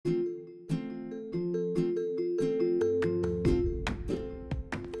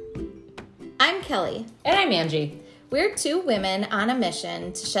Kelly. And I'm Angie. We're two women on a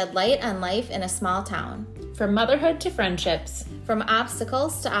mission to shed light on life in a small town. From motherhood to friendships, from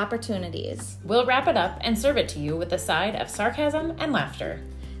obstacles to opportunities. We'll wrap it up and serve it to you with a side of sarcasm and laughter.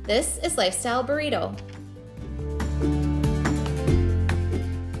 This is Lifestyle Burrito.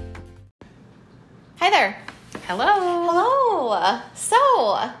 Hi there. Hello. Hello.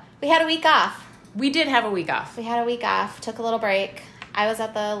 So, we had a week off. We did have a week off. Took a little break. I was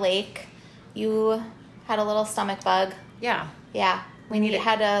at the lake. You had a little stomach bug. Yeah. Yeah. We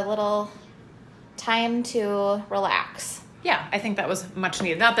had a little time to relax. Yeah, I think that was much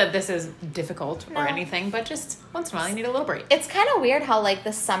needed. Not that this is difficult or anything, but just once in a while you need a little break. It's kind of weird how,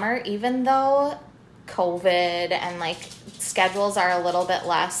 this summer, even though COVID and, schedules are a little bit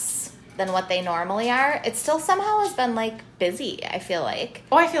less than what they normally are, it still somehow has been, busy, I feel like.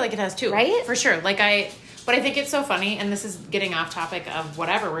 Oh, I feel like it has too. Right? For sure. But I think it's so funny, and this is getting off topic of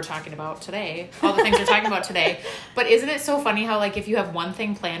whatever we're talking about today, all the things we're talking about today, but isn't it so funny how, if you have one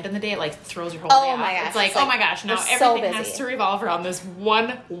thing planned in the day, it, throws your whole day off? My gosh. It's oh my gosh, now everything has to revolve around this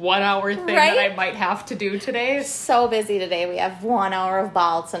one-hour thing that I might have to do today. So busy today. We have 1 hour of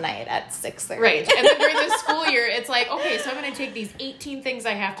ball tonight at 6:30. Right, and then during the school year, it's okay, so I'm going to take these 18 things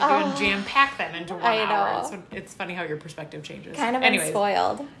I have to do and jam-pack them into 1 hour. So it's funny how your perspective changes. Kind of been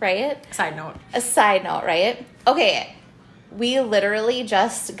spoiled, right? A side note, right? Okay, we literally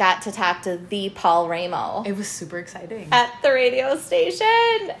just got to talk to the Paul Ramo. It was super exciting. At the radio station.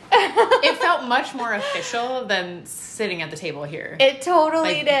 It felt much more official than sitting at the table here. It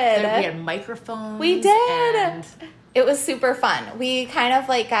totally did. We had microphones. We did. It was super fun. We kind of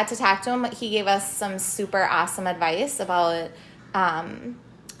got to talk to him. He gave us some super awesome advice about our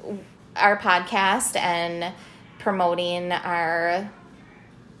podcast and promoting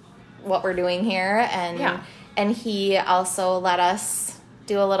what we're doing here, and he also let us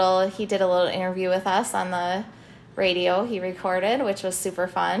did a little interview with us on the radio he recorded, which was super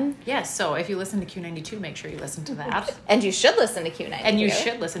fun. Yes, so if you listen to Q92, make sure you listen to that. And you should listen to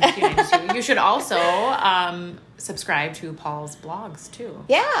Q92. You should also subscribe to Paul's blogs, too.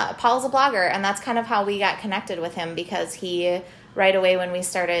 Yeah, Paul's a blogger, and that's kind of how we got connected with him, because he, right away when we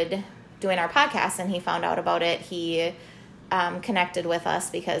started doing our podcast and he found out about it, he connected with us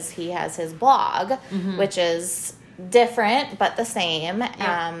because he has his blog, which is different but the same.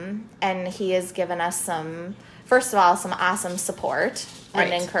 Yeah. And he has given us some awesome support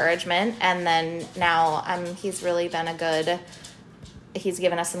and encouragement, and then now he's really been he's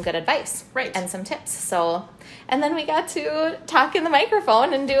given us some good advice and some tips. So, and then we got to talk in the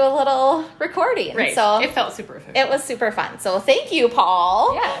microphone and do a little recording. Right. So it felt super official. It was super fun. So thank you,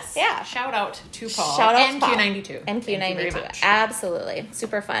 Paul. Yes. Yeah. Shout out to Paul. And Paul. Q92. And Q92. Thank you very much. Absolutely.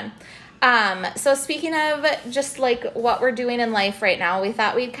 Super fun. So speaking of just what we're doing in life right now, we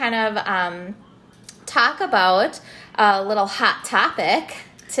thought we'd kind of talk about a little hot topic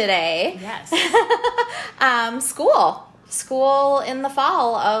today. Yes. School in the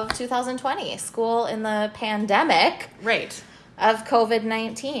fall of 2020. School in the pandemic. Right. Of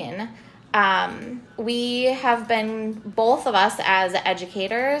COVID-19. We have been, both of us as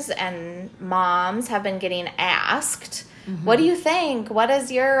educators and moms, have been getting asked, what do you think? What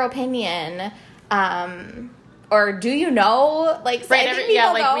is your opinion? Or do you know? We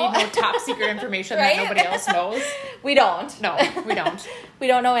know top secret information that nobody else knows. We don't. No, we don't. We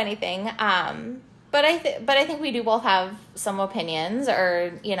don't know anything. But I think we do both have some opinions,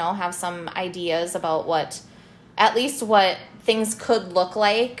 or have some ideas about what things could look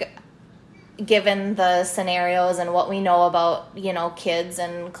like given the scenarios and what we know about kids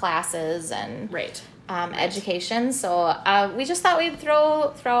and classes and education. So we just thought we'd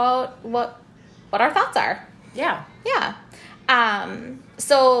throw out what our thoughts are. Yeah.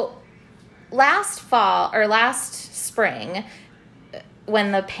 So last spring,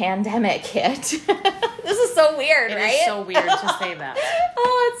 when the pandemic hit, this is so weird, right? It is so weird to say that.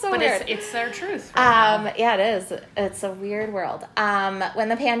 Oh, it's so weird. But it's our truth. Yeah, it is. It's a weird world. When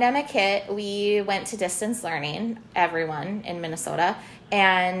the pandemic hit, we went to distance learning, everyone in Minnesota,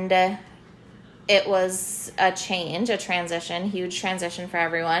 and it was a huge transition for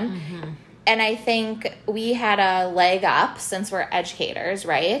everyone. Mm-hmm. And I think we had a leg up since we're educators,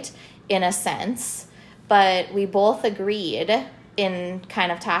 right? In a sense. But we both agreed, in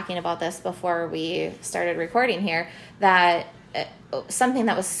kind of talking about this before we started recording here, that something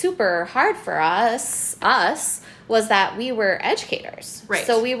that was super hard for us was that we were educators. Right.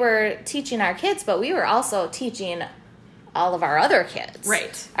 So we were teaching our kids, but we were also teaching all of our other kids.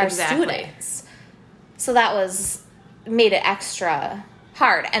 Right. Our students. So that made it extra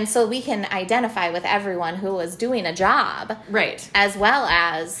hard. And so we can identify with everyone who was doing a job. Right. As well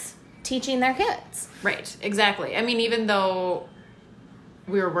as teaching their kids. Right, exactly. I mean, even though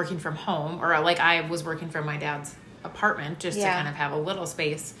we were working from home, or like I was working from my dad's apartment just to kind of have a little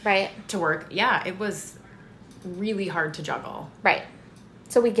space to work, it was really hard to juggle. Right.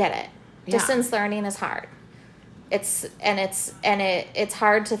 So we get it. Distance learning is hard. It's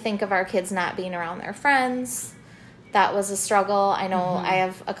hard to think of our kids not being around their friends. That was a struggle. I know I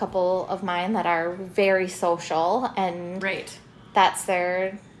have a couple of mine that are very social, and that's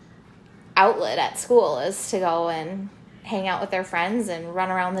their outlet at school, is to go and hang out with their friends and run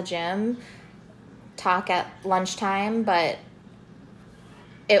around the gym, talk at lunchtime. But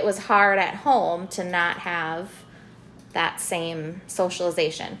it was hard at home to not have that same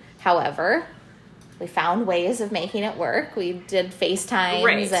socialization. However, we found ways of making it work. We did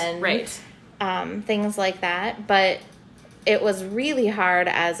FaceTimes and things like that. But it was really hard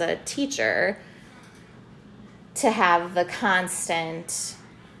as a teacher to have the constant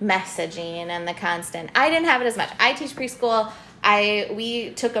messaging and the constant. I didn't have it as much. I teach preschool.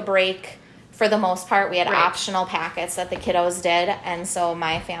 We took a break for the most part. We had optional packets that the kiddos did, and so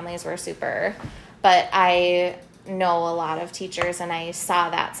my families were super. But I know a lot of teachers, and I saw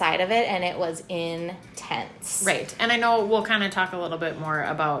that side of it, and it was intense. Right. And I know we'll kind of talk a little bit more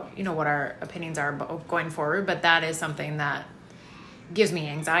about, what our opinions are going forward, but that is something that gives me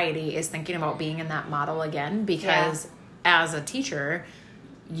anxiety, is thinking about being in that model again, because as a teacher,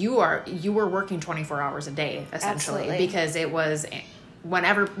 you were working 24 hours a day, essentially. Absolutely. Because it was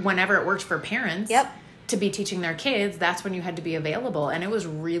whenever it worked for parents to be teaching their kids, that's when you had to be available. And it was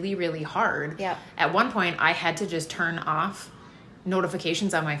really, really hard. Yep. At one point, I had to just turn off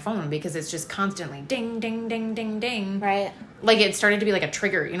notifications on my phone because it's just constantly ding, ding, ding, ding, ding. Right. Like it started to be like a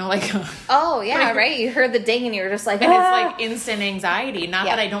trigger, like... Oh, yeah, right? You heard the ding and you were just like... And it's like instant anxiety. Not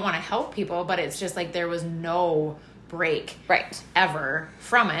that I don't want to help people, but it's just like there was no break ever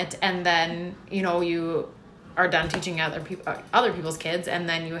from it. And then, you are done teaching other people's kids, and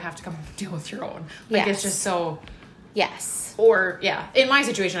then you have to come deal with your own. Like it's just so... Yes. Or, in my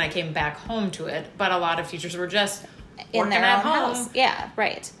situation, I came back home to it, but a lot of teachers were just in their own house. Yeah,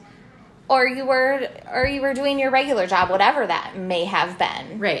 right. Or you were doing your regular job, whatever that may have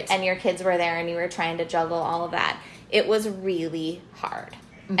been. Right. And your kids were there and you were trying to juggle all of that. It was really hard.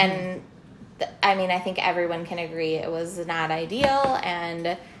 Mm-hmm. And I think everyone can agree it was not ideal,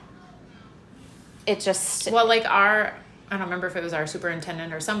 and it just... Well, like I don't remember if it was our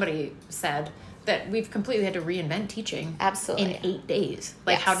superintendent or somebody said that we've completely had to reinvent teaching. Absolutely. In 8 days.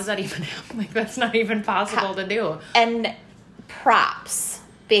 Like, how does that even happen? Like, that's not even possible to do. And props,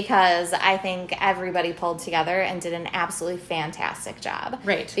 because I think everybody pulled together and did an absolutely fantastic job.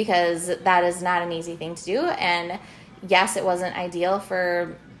 Right. Because that is not an easy thing to do. And yes, it wasn't ideal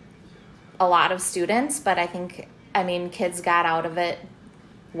for a lot of students, but kids got out of it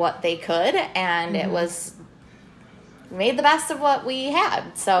what they could, and it was made the best of what we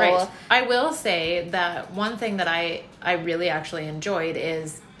had. So I will say that one thing that I really actually enjoyed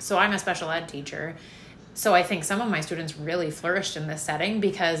is, so I'm a special ed teacher, so I think some of my students really flourished in this setting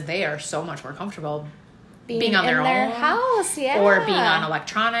because they are so much more comfortable being on their own house, or being on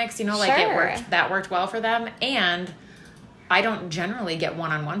electronics, that worked well for them. And I don't generally get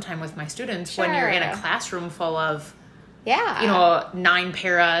one-on-one time with my students when you're in a classroom full of 9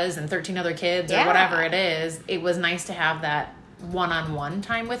 paras and 13 other kids or whatever it is. It was nice to have that one-on-one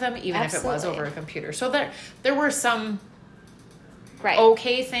time with them, even if it was over a computer. So there were some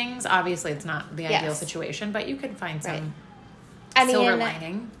okay things. Obviously, it's not the ideal situation, but you could find some silver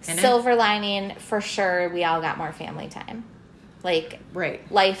lining in it. Silver lining, for sure, we all got more family time.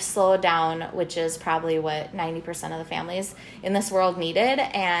 Life slowed down, which is probably what 90% of the families in this world needed,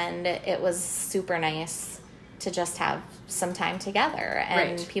 and it was super nice to just have some time together.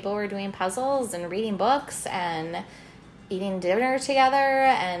 And people were doing puzzles and reading books and eating dinner together,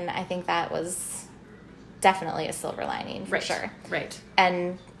 and I think that was definitely a silver lining for sure. Right.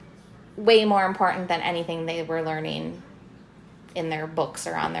 And way more important than anything they were learning in their books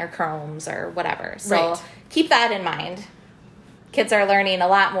or on their Chromes or whatever. So keep that in mind. Kids are learning a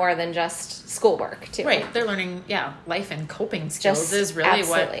lot more than just schoolwork, too. Right. They're learning, life and coping skills is really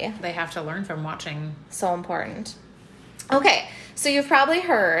what they have to learn from watching. So important. Okay, so you've probably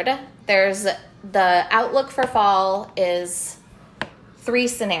heard there's the outlook for fall is 3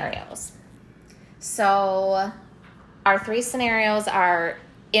 scenarios. So our 3 scenarios are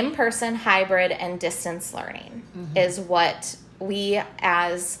in-person, hybrid, and distance learning is what we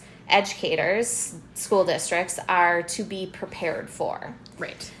as educators, school districts, are to be prepared for.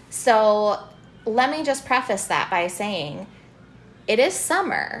 Right. So let me just preface that by saying it is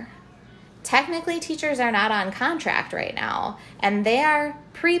summer, technically teachers are not on contract right now, and they are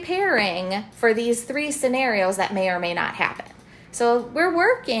preparing for these 3 scenarios that may or may not happen. So we're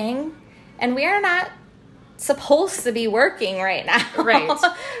working, and we are not supposed to be working right now. Right.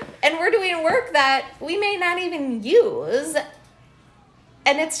 And we're doing work that we may not even use.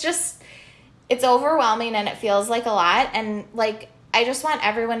 And it's overwhelming, and it feels like a lot. And like, I just want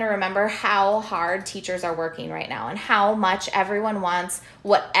everyone to remember how hard teachers are working right now, and how much everyone wants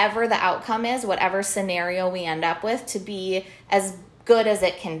whatever the outcome is, whatever scenario we end up with, to be as good as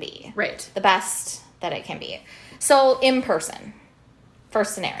it can be. Right. The best that it can be. So in person,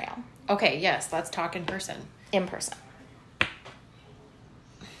 first scenario. Okay, yes, let's talk in person. In person.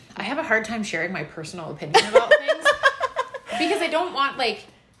 I have a hard time sharing my personal opinion about things because I don't want, like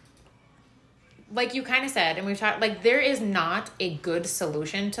you kind of said, and we've talked, like, there is not a good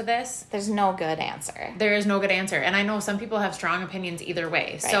solution to this. There's no good answer. There is no good answer. And I know some people have strong opinions either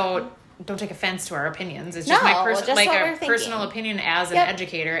way. Right. So don't take offense to our opinions. It's just my personal opinion as an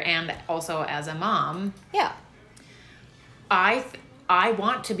educator and also as a mom. Yeah. I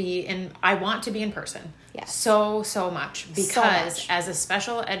want to be in person. Yes. So much, because as a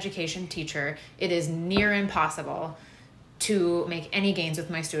special education teacher, it is near impossible to make any gains with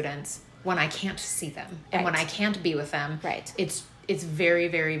my students when I can't see them and when I can't be with them. Right. It's very,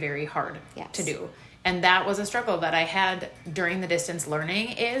 very, very hard to do. And that was a struggle that I had during the distance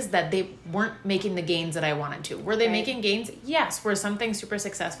learning, is that they weren't making the gains that I wanted to. Were they making gains? Yes. Were some things super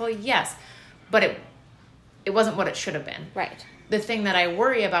successful? Yes. But it wasn't what it should have been. Right. The thing that I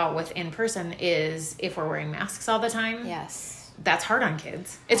worry about with in-person is if we're wearing masks all the time. Yes. That's hard on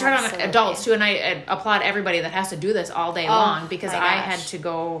kids. It's hard on adults too. And I applaud everybody that has to do this all day long, because I had to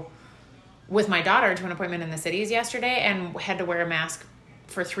go with my daughter to an appointment in the cities yesterday and had to wear a mask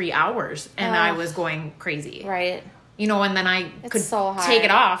for 3 hours, and I was going crazy. Right. And then I could take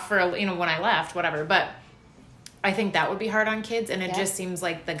it off for, when I left, whatever. But I think that would be hard on kids, and it just seems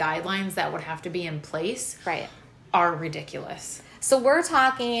like the guidelines that would have to be in place are ridiculous. So we're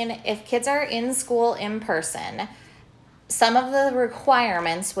talking, if kids are in school in person, some of the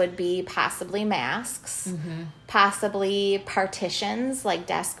requirements would be possibly masks, possibly partitions, like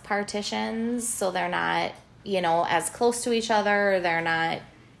desk partitions, so they're not, as close to each other, or they're not,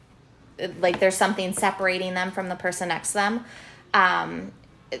 like, there's something separating them from the person next to them.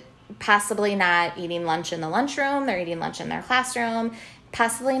 Possibly not eating lunch in the lunchroom, they're eating lunch in their classroom.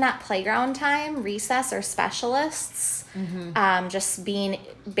 Possibly not playground time, recess, or specialists. Just being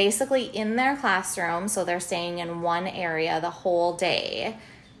basically in their classroom, so they're staying in one area the whole day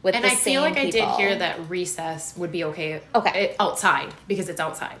with the same people. And I feel like I did hear that recess would be okay outside, because it's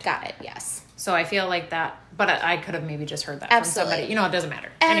outside. Got it, yes. So I feel like that, but I could have maybe just heard that from somebody. It doesn't matter.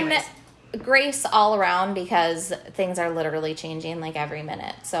 And anyways, grace all around, because things are literally changing like every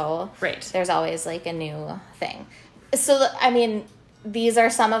minute. So there's always like a new thing. So, these are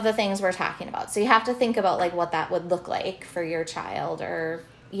some of the things we're talking about. So you have to think about like what that would look like for your child, or,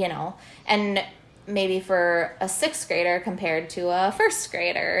 and maybe for a 6th grader compared to a 1st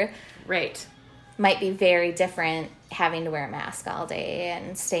grader. Right. Might be very different, having to wear a mask all day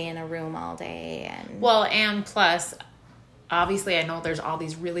and stay in a room all day. And plus, obviously I know there's all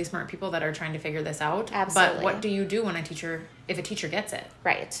these really smart people that are trying to figure this out. Absolutely. But what do you do if a teacher gets it?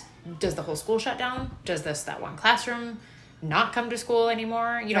 Right. Does the whole school shut down? Does that one classroom not come to school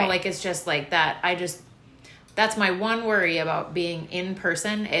anymore? Like, it's just like that. That's my one worry about being in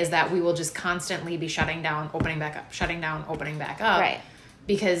person, is that we will just constantly be shutting down, opening back up, shutting down, opening back up. Right.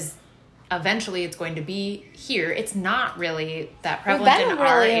 Because eventually it's going to be here. It's not really that prevalent in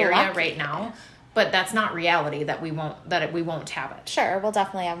our area right now, but that's not reality, that we won't have it. Sure. We'll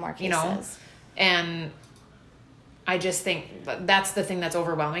definitely have more cases. And I just think that's the thing that's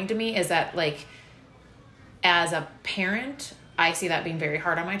overwhelming to me, is that, like, as a parent, I see that being very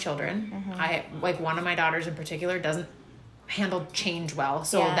hard on my children. I, like, one of my daughters in particular doesn't handle change well.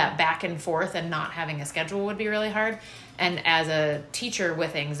 So that back and forth and not having a schedule would be really hard. And as a teacher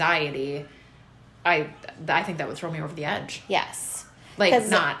with anxiety, I think that would throw me over the edge. Yes. Like,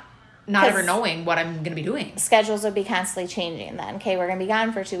 not ever knowing what I'm going to be doing. Schedules would be constantly changing then. Okay, we're going to be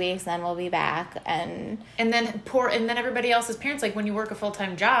gone for 2 weeks, then we'll be back. And then everybody else's parents, like, when you work a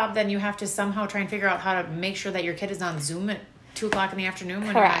full-time job, then you have to somehow try and figure out how to make sure that your kid is on Zoom at 2:00 in the afternoon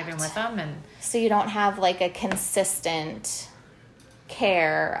when you're not even with them. And so you don't have, like, a consistent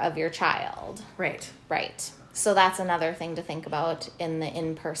care of your child. Right. So that's another thing to think about in the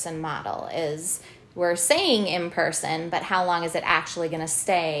in-person model, is we're saying in person, but how long is it actually going to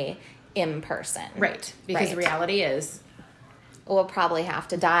stay in person? Right. Because the reality is, we'll probably have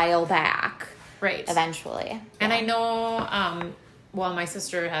to dial back. Right. Eventually. And I know well, my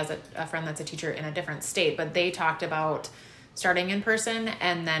sister has a friend that's a teacher in a different state, but they talked about starting in person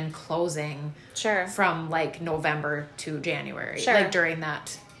and then closing from like November to January, like during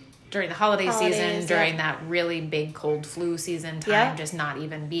the holidays season, during that really big cold flu season time, just not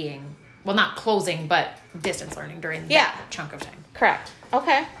even being, well, not closing, but distance learning during that chunk of time. Correct.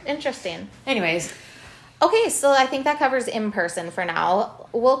 Okay. Interesting. Anyways. Okay. So I think that covers in person for now.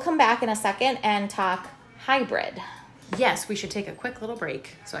 We'll come back in a second and talk hybrid. Yes, we should take a quick little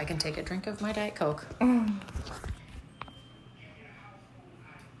break so I can take a drink of my Diet Coke.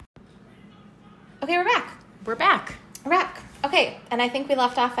 Okay, we're back. We're back. Okay, and I think we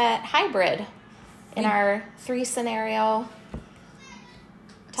left off at hybrid in our 3 scenario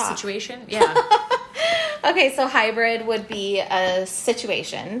talk. Situation? Yeah. Okay, so hybrid would be a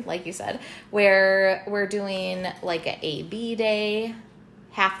situation, like you said, where we're doing like an A-B day.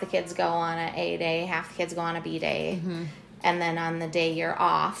 Half the kids go on an A day, half the kids go on a B day. Mm-hmm. And then on the day you're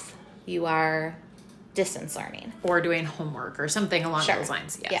off, you are distance learning. Or doing homework or something along those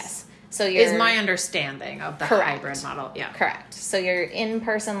lines. Yes. So is my understanding of the hybrid model. Yeah. Correct. So you're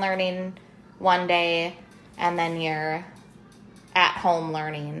in-person learning one day, and then you're at-home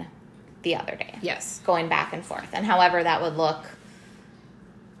learning the other day. Yes. Going back and forth. And however that would look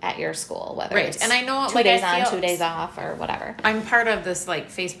at your school, whether it's and I know, 2 days on, 2 days off, or whatever. I'm part of this like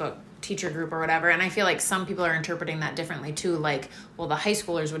Facebook teacher group or whatever, and I feel like some people are interpreting that differently too. Like, well, the high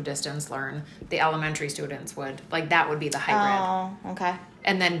schoolers would distance learn, the elementary students would, like, that would be the hybrid. Oh, okay.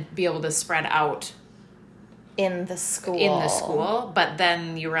 And then be able to spread out in the school. But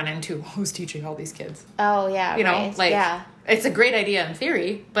then you run into who's teaching all these kids. Oh yeah, you know, like it's a great idea in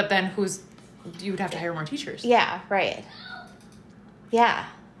theory, but then you'd have to hire more teachers. Yeah, right. Yeah,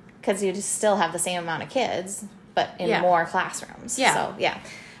 because you just still have the same amount of kids, but in more classrooms. Yeah. So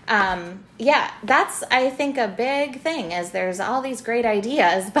that's, I think, a big thing is there's all these great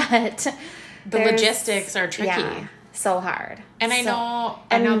ideas, but the logistics are tricky. Yeah, so hard. And I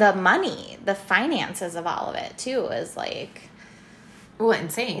know the money, the finances of all of it too is like, well,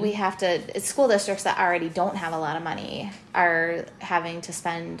 insane. We have to, school districts that already don't have a lot of money are having to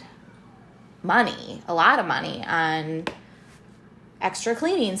spend a lot of money on extra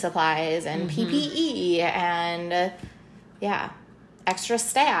cleaning supplies and PPE and extra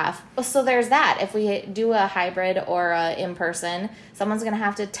staff. So there's that. If we do a hybrid or a in-person, someone's going to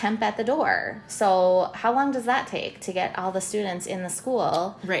have to temp at the door. So how long does that take to get all the students in the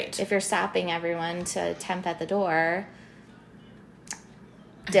school? Right. If you're stopping everyone to temp at the door,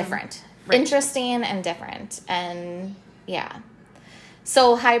 different. Right. Interesting and different. And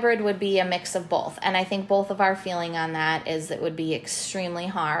so hybrid would be a mix of both. And I think both of our feeling on that is it would be extremely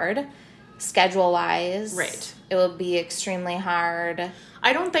hard schedule-wise. Right. It would be extremely hard.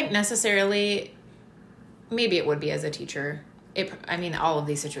 I don't think necessarily, maybe it would be as a teacher. All of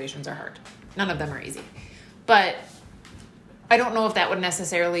these situations are hard. None of them are easy. But I don't know if that would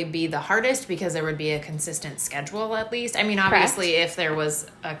necessarily be the hardest because there would be a consistent schedule at least. I mean, obviously, if there was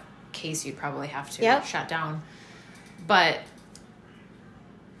a case, you'd probably have to shut down. But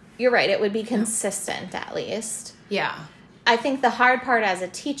you're right. It would be consistent at least. Yeah. I think the hard part as a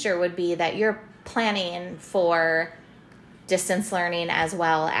teacher would be that you're planning for distance learning as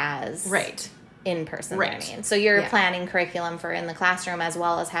well as in-person learning. So you're planning curriculum for in the classroom as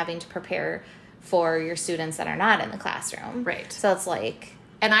well as having to prepare for your students that are not in the classroom. Right. So it's like...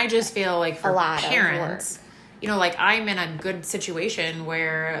 And I just feel like for a lot parents, of work. You know, like I'm in a good situation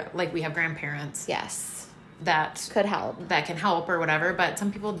where like we have grandparents. Yes. That could help. That can help or whatever, but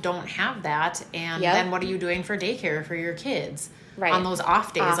some people don't have that. And then what are you doing for daycare for your kids? Right. On those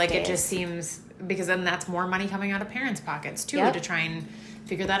off days. It just seems, because then that's more money coming out of parents' pockets too to try and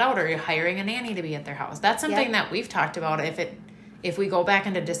figure that out, or you're hiring a nanny to be at their house. That's something that we've talked about. If we go back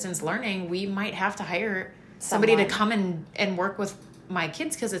into distance learning, we might have to hire somebody to come and work with my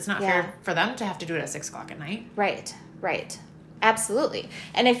kids because it's not fair for them to have to do it at 6:00 at night. Right. Absolutely.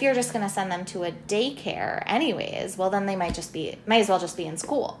 And if you're just going to send them to a daycare anyways, well, then they might as well just be in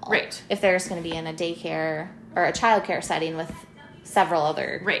school. Right. If they're just going to be in a daycare or a childcare setting with several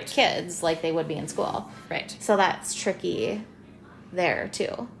other kids like they would be in school. Right. So that's tricky there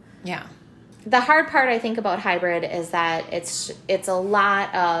too. Yeah. The hard part I think about hybrid is that it's a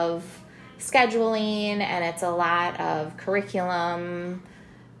lot of scheduling and it's a lot of curriculum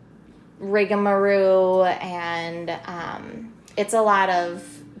rigmarole and it's a lot of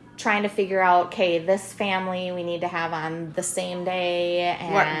trying to figure out, okay, this family we need to have on the same day.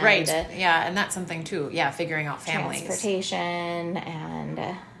 And yeah, and that's something too. Yeah, figuring out families. Transportation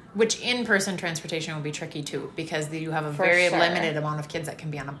and... Which in-person transportation would be tricky too because you have a very limited amount of kids that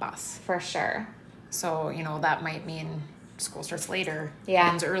can be on a bus. For sure. So, that might mean school starts later,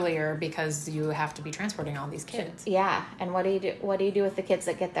 ends earlier because you have to be transporting all these kids. Yeah. And what do you do with the kids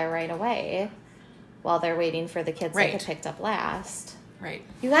that get there right away while they're waiting for the kids that get picked up last? Right.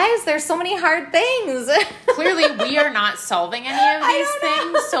 You guys, there's so many hard things. Clearly, we are not solving any of these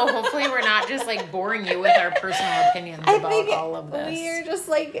things, so hopefully we're not just, like, boring you with our personal opinions about all of this. We are just,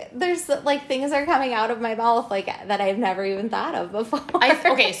 like, there's, like, things are coming out of my mouth, like, that I've never even thought of before.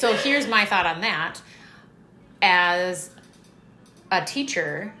 Okay, so here's my thought on that. As a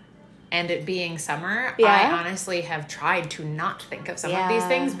teacher, and it being summer, I honestly have tried to not think of some of these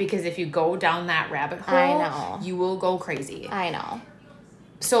things, because if you go down that rabbit hole, you will go crazy. I know.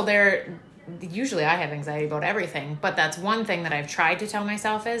 So usually I have anxiety about everything, but that's one thing that I've tried to tell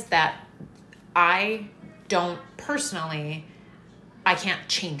myself is that I can't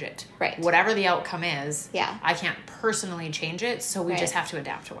change it. Right. Whatever the outcome is, yeah, I can't personally change it, so we just have to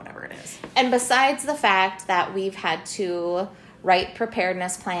adapt to whatever it is. And besides the fact that we've had to write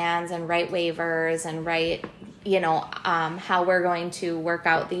preparedness plans and write waivers and write, how we're going to work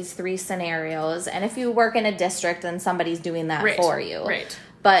out these 3 scenarios. And if you work in a district, then somebody's doing that for you. Right.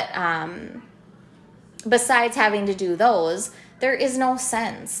 But besides having to do those, there is no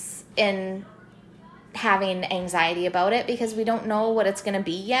sense in having anxiety about it, because we don't know what it's going to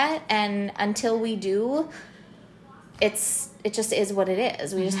be yet. And until we do, it just is what it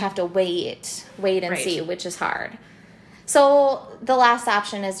is. We just have to wait and see, which is hard. So the last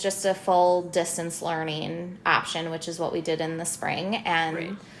option is just a full distance learning option, which is what we did in the spring.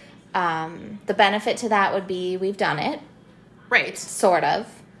 And the benefit to that would be we've done it. Right. Sort of.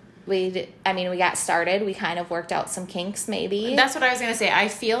 We got started. We kind of worked out some kinks, maybe. That's what I was going to say. I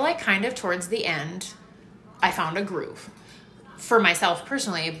feel like kind of towards the end, I found a groove for myself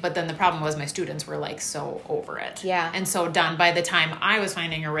personally, but then the problem was my students were, like, so over it. Yeah. And so done by the time I was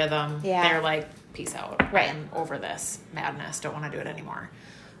finding a rhythm, they're like, peace out. Right. I'm over this madness. Don't want to do it anymore.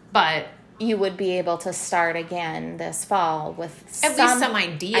 But you would be able to start again this fall with at least some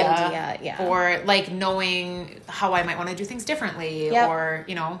idea. Yeah. Or, like, knowing how I might want to do things differently, or,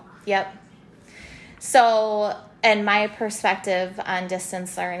 Yep. So, and my perspective on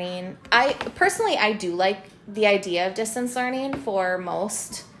distance learning, I do like the idea of distance learning for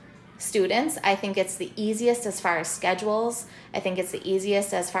most students. I think it's the easiest as far as schedules. I think it's the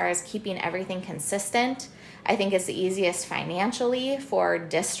easiest as far as keeping everything consistent. I think it's the easiest financially for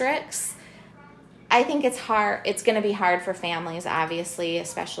districts. I think it's hard. It's going to be hard for families, obviously,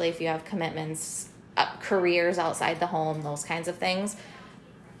 especially if you have commitments, careers outside the home, those kinds of things.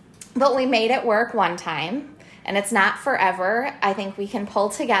 But we made it work one time, and it's not forever. I think we can pull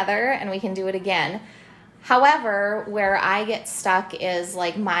together and we can do it again. However, where I get stuck is,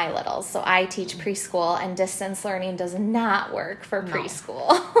 like, my littles. So I teach preschool, and distance learning does not work for preschool.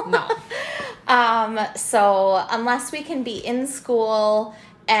 No. So unless we can be in school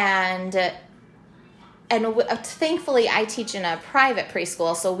and thankfully I teach in a private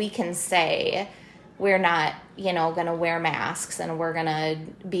preschool, so we can say we're not, going to wear masks, and we're going to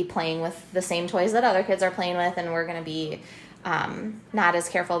be playing with the same toys that other kids are playing with, and we're going to be not as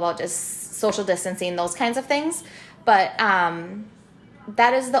careful about just social distancing, those kinds of things. But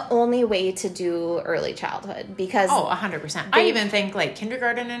that is the only way to do early childhood, because 100%. I even think, like,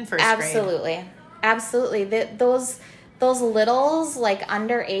 kindergarten and first grade. Absolutely. Those littles, like,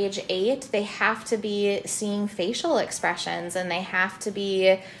 under age 8, they have to be seeing facial expressions, and they have to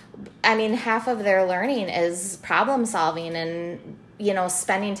be, half of their learning is problem solving and,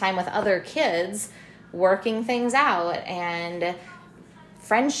 spending time with other kids, working things out, and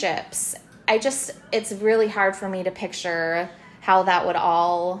friendships. It's really hard for me to picture how that would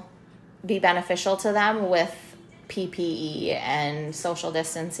all be beneficial to them with PPE and social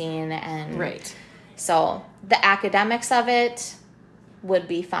distancing and right. So the academics of it would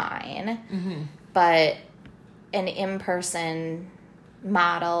be fine, but an in-person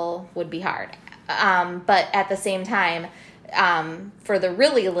model would be hard. But at the same time, for the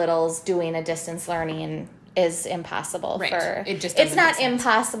really littles, doing a distance learning is impossible. Right. It's not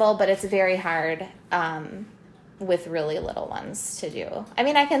impossible, but it's very hard with really little ones to do.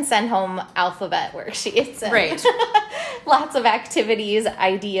 I can send home alphabet worksheets and right. lots of activities,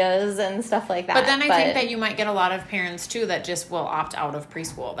 ideas, and stuff like that. But then I think that you might get a lot of parents, too, that just will opt out of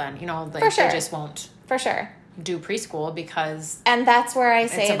preschool then. They just won't. For sure. Do preschool because... And that's where I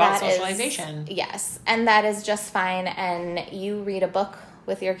say it's about socialization. Yes. And that is just fine. And you read a book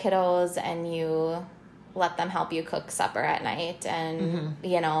with your kiddos and you let them help you cook supper at night. And,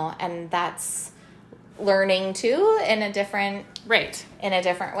 and that's learning, too, in a different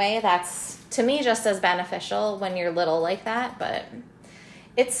way. That's, to me, just as beneficial when you're little like that. But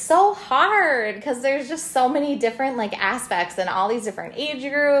it's so hard because there's just so many different like aspects and all these different age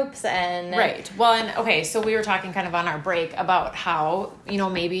groups and right. Well, and okay, so we were talking kind of on our break about how, you know,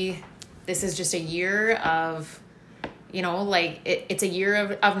 maybe this is just a year of, you know, like it's a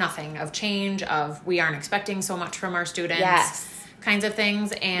year of nothing, of change, of we aren't expecting so much from our students, yes, kinds of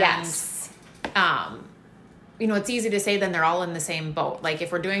things. And yes. You know, it's easy to say then they're all in the same boat. Like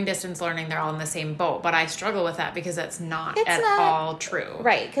if we're doing distance learning, they're all in the same boat. But I struggle with that because that's not all true.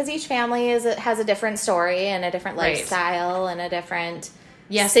 Right. Because each family has a different story and a different lifestyle and a different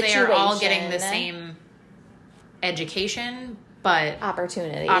situation. They are all getting the same education, but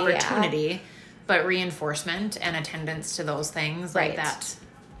opportunity, but reinforcement and attendance to those things like that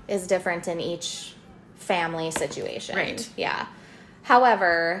is different in each family situation. Right. Yeah.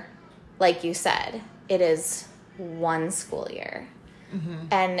 However, like you said, it is one school year. Mm-hmm.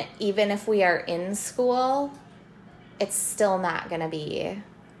 And even if we are in school, it's still not going to be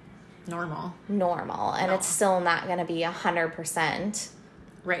normal. And it's still not going to be 100%.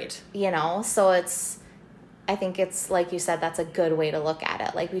 Right. You know, so I think it's like you said, that's a good way to look at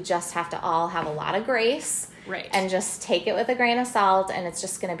it. Like we just have to all have a lot of grace. Right. And just take it with a grain of salt, and it's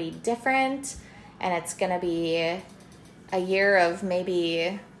just going to be different, and it's going to be a year of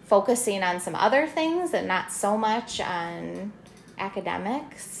maybe focusing on some other things and not so much on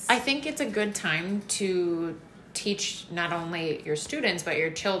academics. I think it's a good time to teach not only your students, but your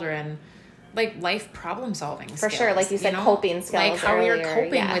children, like life problem solving skills. For sure. Like you said, coping skills. Like how earlier. we are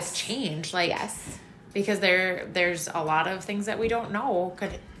coping with change. Like, yes. Because there's a lot of things that we don't know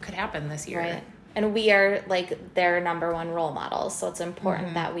could happen this year. Right. And we are like their number one role models. So it's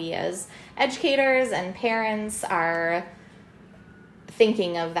important that we as educators and parents are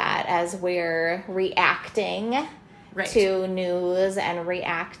thinking of that as we're reacting to news and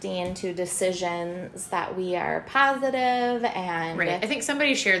reacting to decisions that we are positive and... Right. I think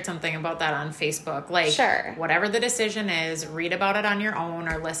somebody shared something about that on Facebook. Like, whatever the decision is, read about it on your own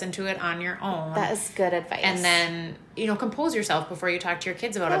or listen to it on your own. That is good advice. And then, you know, compose yourself before you talk to your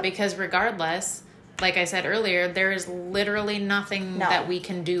kids about it, because regardless, like I said earlier, there is literally nothing that we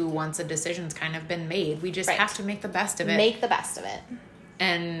can do once a decision's kind of been made. We just have to make the best of it. Make the best of it.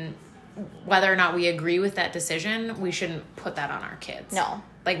 And whether or not we agree with that decision, we shouldn't put that on our kids. No.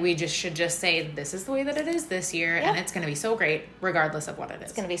 Like, we should just say, this is the way that it is this year, and it's going to be so great, regardless of what it is.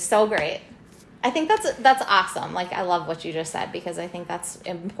 It's going to be so great. I think that's awesome. Like, I love what you just said, because I think that's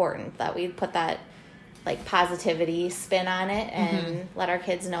important, that we put that, like, positivity spin on it and let our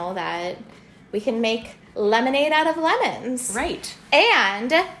kids know that we can make lemonade out of lemons. Right.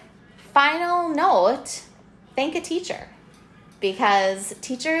 And, final note, thank a teacher. Because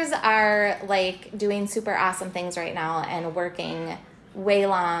teachers are, like, doing super awesome things right now and working way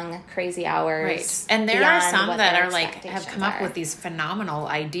long, crazy hours. Right. And there are some that are, like, have come up with these phenomenal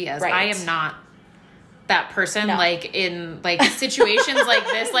ideas. Right. I am not that person, like, in, like, situations like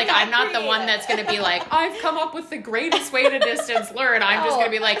this. Like, I'm not the one that's going to be like, I've come up with the greatest way to distance learn. I'm just going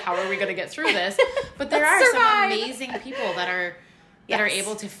to be like, how are we going to get through this? But there are some amazing people that are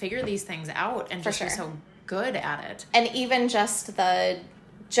able to figure these things out and just be so good at it. And even just the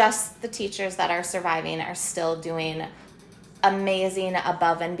teachers that are surviving are still doing amazing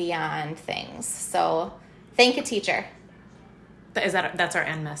above and beyond things. So thank a teacher. That's our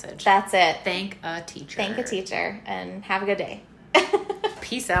end message. That's it. Thank a teacher. Thank a teacher, and have a good day.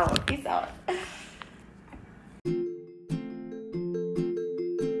 Peace out. Peace out.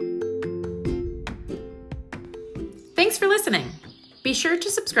 Thanks for listening. Be sure to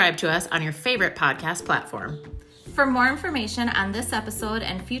subscribe to us on your favorite podcast platform. For more information on this episode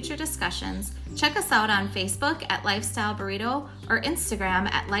and future discussions, check us out on Facebook at Lifestyle Burrito or Instagram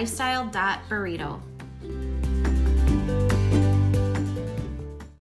at lifestyle.burrito.